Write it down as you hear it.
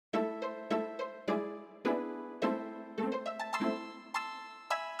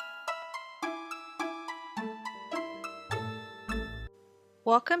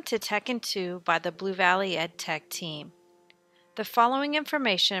Welcome to Tech in 2 by the Blue Valley EdTech team. The following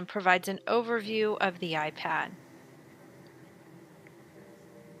information provides an overview of the iPad.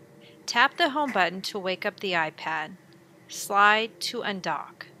 Tap the Home button to wake up the iPad. Slide to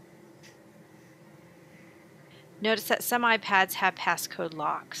undock. Notice that some iPads have passcode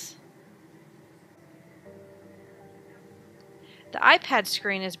locks. The iPad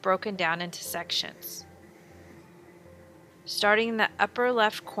screen is broken down into sections. Starting in the upper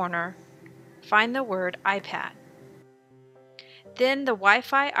left corner, find the word iPad. Then the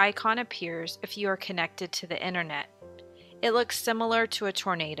Wi-Fi icon appears if you are connected to the internet. It looks similar to a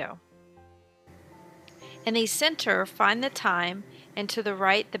tornado. In the center, find the time, and to the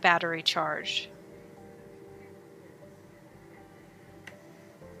right, the battery charge.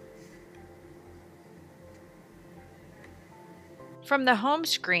 From the home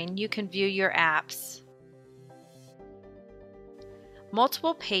screen, you can view your apps.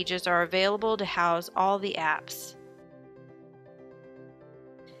 Multiple pages are available to house all the apps.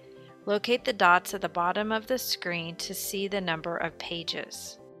 Locate the dots at the bottom of the screen to see the number of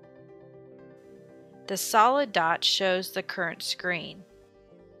pages. The solid dot shows the current screen.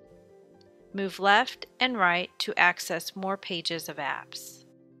 Move left and right to access more pages of apps.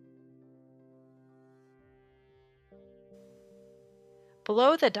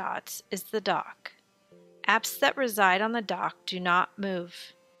 Below the dots is the dock. Apps that reside on the dock do not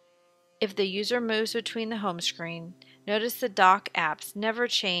move. If the user moves between the home screen, notice the dock apps never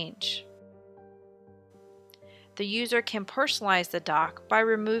change. The user can personalize the dock by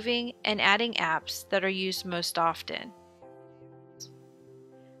removing and adding apps that are used most often.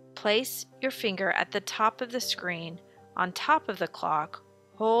 Place your finger at the top of the screen on top of the clock,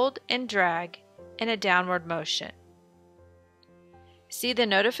 hold and drag in a downward motion. See the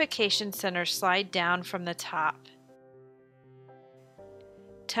notification center slide down from the top.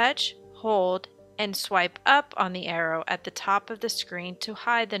 Touch, hold, and swipe up on the arrow at the top of the screen to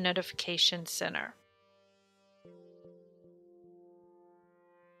hide the notification center.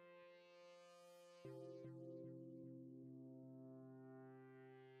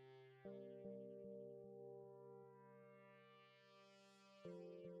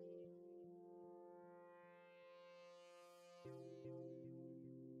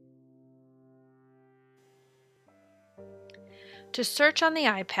 To search on the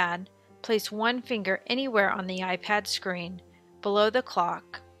iPad, place one finger anywhere on the iPad screen below the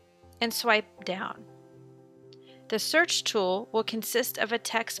clock and swipe down. The search tool will consist of a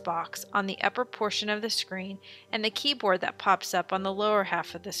text box on the upper portion of the screen and the keyboard that pops up on the lower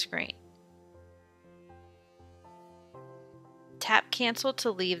half of the screen. Tap Cancel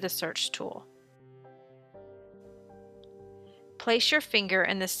to leave the search tool. Place your finger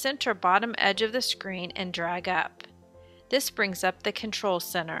in the center bottom edge of the screen and drag up. This brings up the control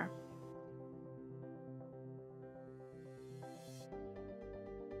center.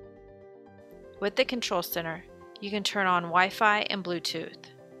 With the control center, you can turn on Wi-Fi and Bluetooth.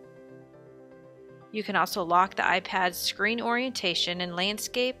 You can also lock the iPad's screen orientation in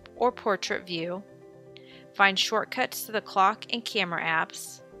landscape or portrait view, find shortcuts to the clock and camera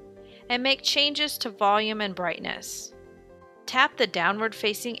apps, and make changes to volume and brightness. Tap the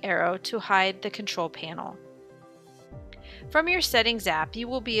downward-facing arrow to hide the control panel. From your Settings app, you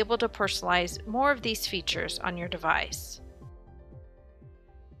will be able to personalize more of these features on your device.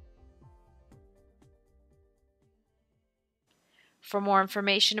 For more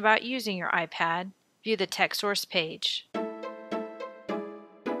information about using your iPad, view the TechSource page.